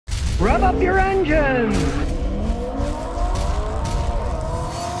Rev up your engines!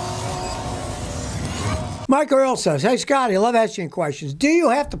 Mike Earl says, hey Scotty, I love asking questions. Do you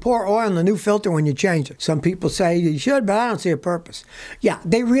have to pour oil in the new filter when you change it? Some people say you should, but I don't see a purpose. Yeah,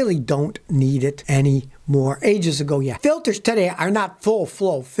 they really don't need it anymore. Ages ago, yeah. Filters today are not full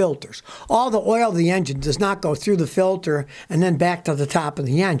flow filters. All the oil of the engine does not go through the filter and then back to the top of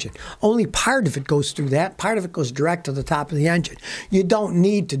the engine. Only part of it goes through that. Part of it goes direct to the top of the engine. You don't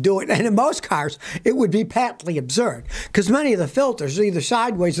need to do it. And in most cars, it would be patently absurd because many of the filters are either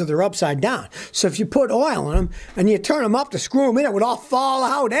sideways or they're upside down. So if you put oil in them and you turn them up to screw them in, it would all fall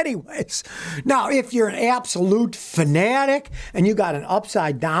out anyways. Now, if you're an absolute fanatic and you got an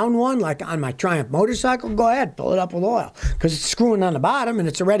upside down one, like on my Triumph motorcycle, go ahead, fill it up with oil because it's screwing on the bottom and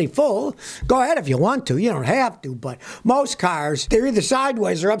it's already full. Go ahead if you want to. You don't have to, but most cars, they're either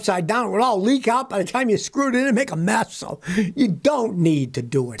sideways or upside down. It would all leak out by the time you screw it in and make a mess, so you don't need to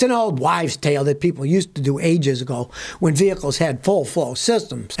do it. It's an old wives' tale that people used to do ages ago when vehicles had full flow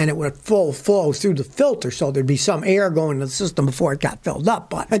systems and it would full flow through the filter so there'd be some air going to the system before it got filled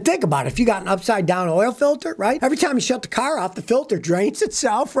up. And think about it, if you got an upside down oil filter, right? Every time you shut the car off, the filter drains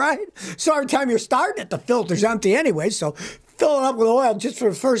itself, right? So every time you're starting it, the filter's empty anyway, so fill it up with oil just for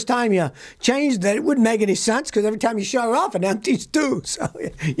the first time you changed it. It wouldn't make any sense because every time you shut it off, it empties too. So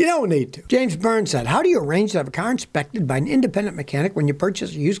you don't need to. James Burns said, how do you arrange to have a car inspected by an independent mechanic when you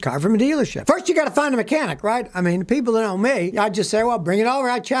purchase a used car from a dealership? First, you got to find a mechanic, right? I mean, the people that know me, I just say, well, bring it over.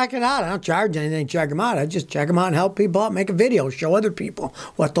 I check it out. I don't charge anything to check them out. I just check them out and help people out, make a video, show other people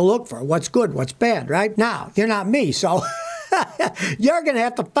what to look for, what's good, what's bad, right? Now, you're not me, so you're going to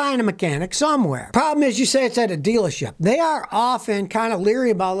have to find a mechanic somewhere. Problem is, you say it's at a dealership. They are often kind of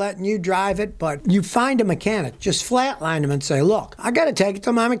leery about letting you drive it, but you find a mechanic. Just flatline them and say, look, I got to take it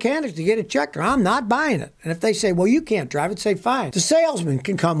to my mechanic to get it checked or I'm not buying it. And if they say, well, you can't drive it, say, fine. The salesman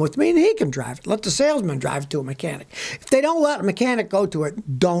can come with me and he can drive it. Let the salesman drive it to a mechanic. If they don't let a mechanic go to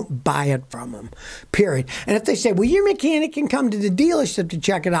it, don't buy it from them, period. And if they say, well, your mechanic can come to the dealership to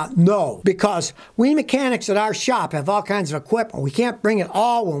check it out, no, because we mechanics at our shop have all kinds of equipment. We can't bring it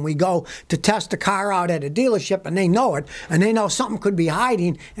all when we go to test a car out at a dealership, and they know it, and they know something could be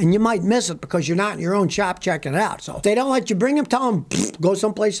hiding, and you might miss it because you're not in your own shop checking it out. So if they don't let you bring them, tell them, go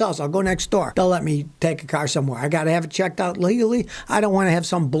someplace else. I'll go next door. They'll let me take a car somewhere. I got to have it checked out legally. I don't want to have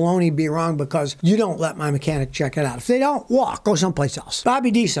some baloney be wrong because you don't let my mechanic check it out. If they don't, walk. Go someplace else. Bobby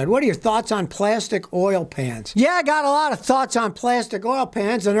D said, what are your thoughts on plastic oil pans? Yeah, I got a lot of thoughts on plastic oil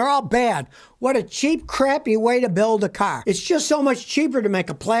pans, and they're all bad. What a cheap, crappy way to build a car. It's just so much cheaper to make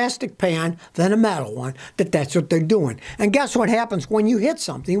a plastic pan than a metal one that's what they're doing. And guess what happens when you hit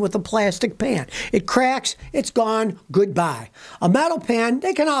something with a plastic pan? It cracks, it's gone, goodbye. A metal pan,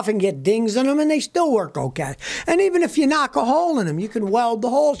 they can often get dings in them and they still work okay. And even if you knock a hole in them, you can weld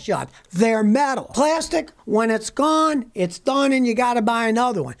the hole shut. They're metal. Plastic, when it's gone, it's done and you gotta buy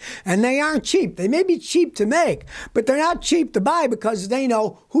another one. And they aren't cheap. They may be cheap to make, but they're not cheap to buy because they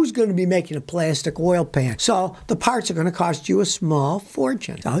know who's gonna be making a plastic oil pan. So the parts are going to cost you a small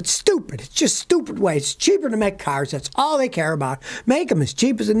fortune. So it's stupid. It's just stupid way. It's cheaper to make cars. That's all they care about. Make them as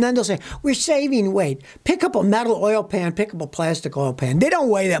cheap as, and then they'll say, we're saving weight. Pick up a metal oil pan, pick up a plastic oil pan. They don't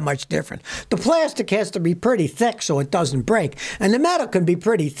weigh that much different. The plastic has to be pretty thick so it doesn't break. And the metal can be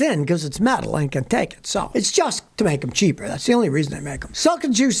pretty thin because it's metal and can take it. So it's just to make them cheaper. That's the only reason they make them.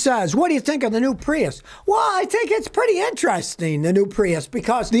 Silken Juice says, what do you think of the new Prius? Well, I think it's pretty interesting, the new Prius,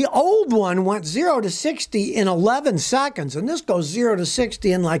 because the old one went 0 to 60 in 11 seconds, and this goes 0 to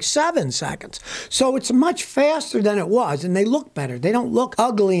 60 in like 7 seconds. So it's much faster than it was, and they look better. They don't look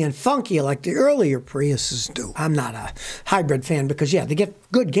ugly and funky like the earlier Priuses do. I'm not a hybrid fan because, yeah, they get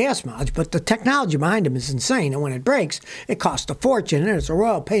good gas mileage, but the technology behind them is insane, and when it breaks, it costs a fortune, and it's a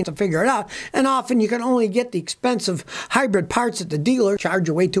royal pain to figure it out, and often you can only get the expensive hybrid parts at the dealer, charge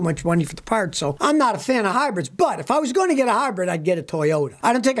you way too much money for the parts, so I'm not a fan of hybrids, but if I was going to get a hybrid, I'd get a Toyota.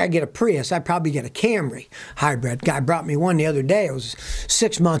 I don't think I'd get a Prius. I'd probably get a Camry hybrid. Guy brought me one the other day. It was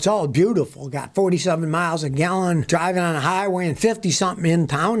 6 months old, beautiful, got 47 miles a gallon, driving on a highway and 50-something in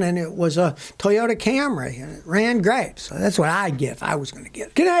town, and it was a Toyota Camry, and it ran great, so that's what I'd get if I was going to get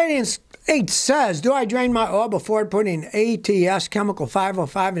it. Canadians 8 says, do I drain my oil before putting ATS chemical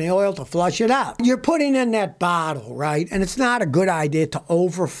 505 in the oil to flush it out? You're putting in that bottle, right? And it's not a good idea to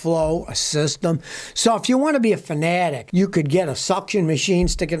overflow a system. So if you want to be a fanatic, you could get a suction machine,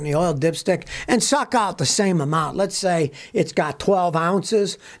 stick it in the oil dipstick, and suck out the same amount. Let's say it's got 12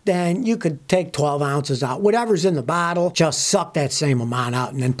 ounces, then you could take 12 ounces out. Whatever's in the bottle, just suck that same amount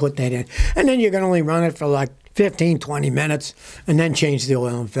out and then put that in. And then you can only run it for like 15, 20 minutes, and then change the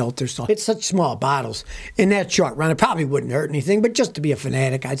oil and filter. So it's such small bottles. In that short run, it probably wouldn't hurt anything, but just to be a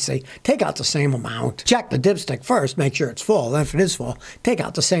fanatic, I'd say take out the same amount. Check the dipstick first, make sure it's full. Then if it is full, take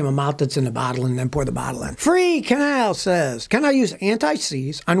out the same amount that's in the bottle and then pour the bottle in. Free Canal says, can I use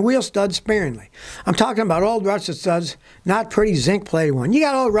anti-seize on wheel studs sparingly? I'm talking about old rusted studs, not pretty zinc-plated one. You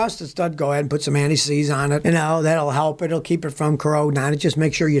got old rusted stud, go ahead and put some anti-seize on it. You know, that'll help. It'll keep it from corroding on it. Just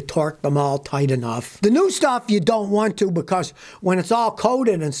make sure you torque them all tight enough. The new stuff you don't want to, because when it's all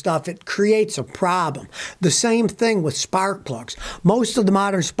coated and stuff, it creates a problem. The same thing with spark plugs. Most of the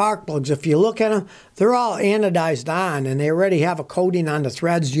modern spark plugs, if you look at them, they're all anodized on and they already have a coating on the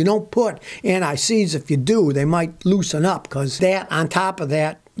threads. You don't put anti-seize. If you do, they might loosen up, because that on top of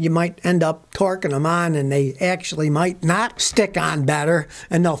that, you might end up torquing them on and they actually might not stick on better,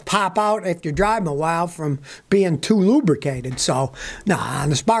 and they'll pop out if you drive them a while from being too lubricated. So, on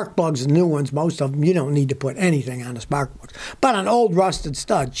the spark plugs, the new ones, most of them, you don't need to put anything on the spark plugs. But on old rusted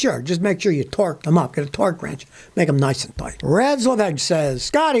studs, sure, just make sure you torque them up. Get a torque wrench, make them nice and tight. Red's Leveg says,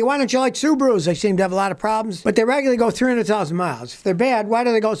 Scotty, why don't you like Subarus? They seem to have a lot of problems, but they regularly go 300,000 miles. If they're bad, why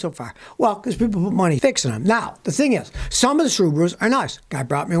do they go so far? Well, because people put money fixing them. Now, the thing is, some of the Subarus are nice. Guy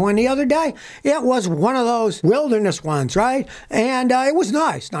brought me one the other day. It was one of those wilderness ones, right? And it was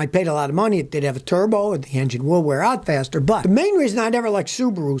nice. Now, I paid a lot of money. It did have a turbo, and the engine will wear out faster. But the main reason I never liked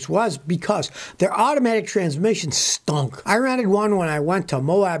Subarus was because their automatic transmission stunk. I rented one when I went to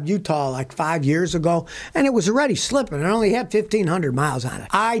Moab, Utah like 5 years ago, and it was already slipping. It only had 1,500 miles on it.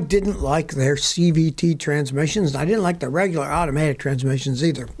 I didn't like their CVT transmissions. I didn't like the regular automatic transmissions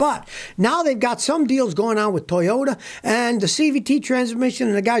either. But now they've got some deals going on with Toyota, and the CVT transmission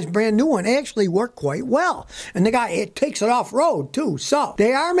and the guy's brand new one actually work quite well. And the guy, it takes it off-road too. So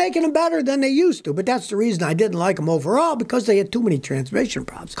they are making them better than they used to, but that's the reason I didn't like them overall, because they had too many transmission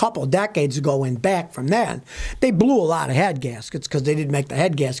problems. A couple of decades ago and back from then, they blew a lot of head gaskets because they didn't make the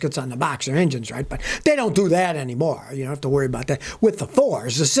head gaskets on the boxer engines, right? But they don't do that anymore. You don't have to worry about that. With the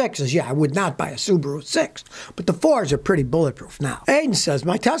 4s, the 6s, yeah, I would not buy a Subaru 6, but the 4s are pretty bulletproof now. Aiden says,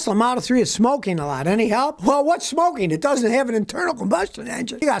 my Tesla Model 3 is smoking a lot. Any help? Well, what's smoking? It doesn't have an internal combustion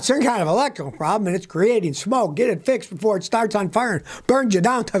engine. You got some kind of electrical problem and it's creating smoke. Get it fixed before it starts on fire and burns you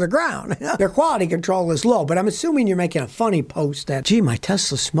down to the ground. Their quality control is low, but I'm assuming you're making a funny post that, gee, my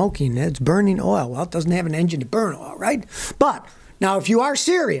Tesla's smoking, it's burning oil. Well, it doesn't have an engine to burn oil, right? But now, if you are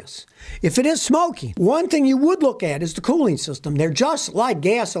serious, if it is smoking, one thing you would look at is the cooling system. They're just like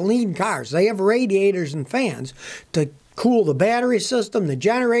gasoline cars. They have radiators and fans to cool the battery system, the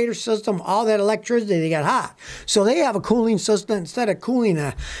generator system, all that electricity, they get hot. So they have a cooling system. Instead of cooling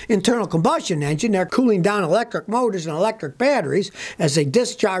an internal combustion engine, they're cooling down electric motors and electric batteries. As they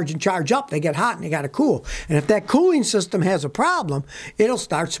discharge and charge up, they get hot and they got to cool. And if that cooling system has a problem, it'll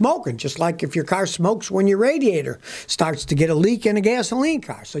start smoking, just like if your car smokes when your radiator starts to get a leak in a gasoline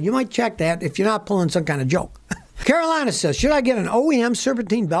car. So you might check that if you're not pulling some kind of joke. Carolina says, should I get an OEM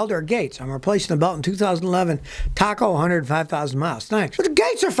serpentine belt or Gates? I'm replacing the belt in 2011 Taco, 105,000 miles. Thanks. But the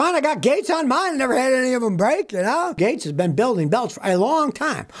Gates are fine. I got Gates on mine. I never had any of them break, you know? Gates has been building belts for a long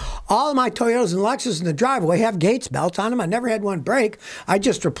time. All of my Toyotas and Lexus in the driveway have Gates belts on them. I never had one break. I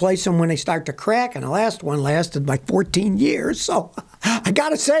just replace them when they start to crack, and the last one lasted like 14 years. So I got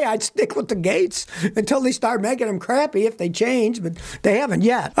to say, I'd stick with the Gates until they start making them crappy if they change, but they haven't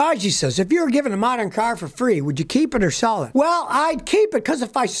yet. Archie says, if you were given a modern car for free, would you keep it or sell it? Well, I'd keep it, because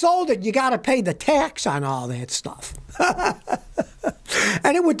if I sold it, you got to pay the tax on all that stuff.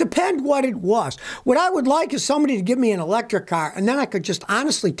 And it would depend what it was. What I would like is somebody to give me an electric car, and then I could just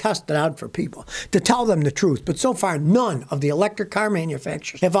honestly test it out for people to tell them the truth. But so far, none of the electric car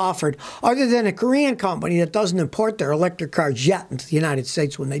manufacturers have offered, other than a Korean company that doesn't import their electric cars yet into the United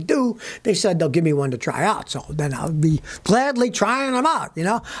States. When they do, they said they'll give me one to try out. So then I'll be gladly trying them out, you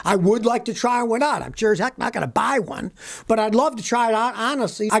know. I would like to try one out. I'm sure as heck not going to buy one, but I'd love to try it out,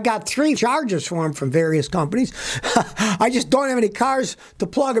 honestly. I got 3 chargers for them from various companies. I just don't have any cars to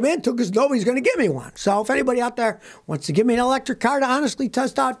plug them into because nobody's going to give me one. So if anybody out there wants to give me an electric car to honestly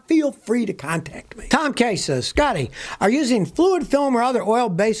test out, feel free to contact me. Tom K says, Scotty, are using fluid film or other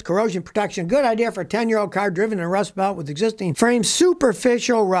oil-based corrosion protection a good idea for a 10-year-old car driven in a rust belt with existing frame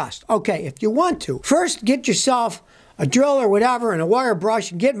superficial rust? Okay, if you want to, first get yourself a drill or whatever and a wire brush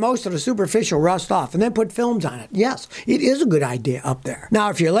and get most of the superficial rust off and then put films on it. Yes, it is a good idea up there.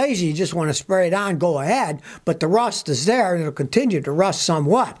 Now, if you're lazy, you just want to spray it on, go ahead, but the rust is there and it'll continue to rust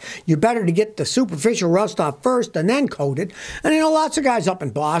somewhat. You're better to get the superficial rust off first and then coat it. And I know lots of guys up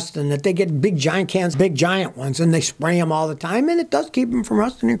in Boston that they get big giant cans, big giant ones, and they spray them all the time, and it does keep them from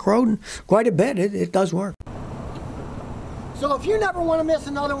rusting and corroding quite a bit. It does work. So if you never want to miss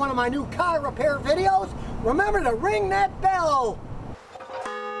another one of my new car repair videos, remember to ring that bell.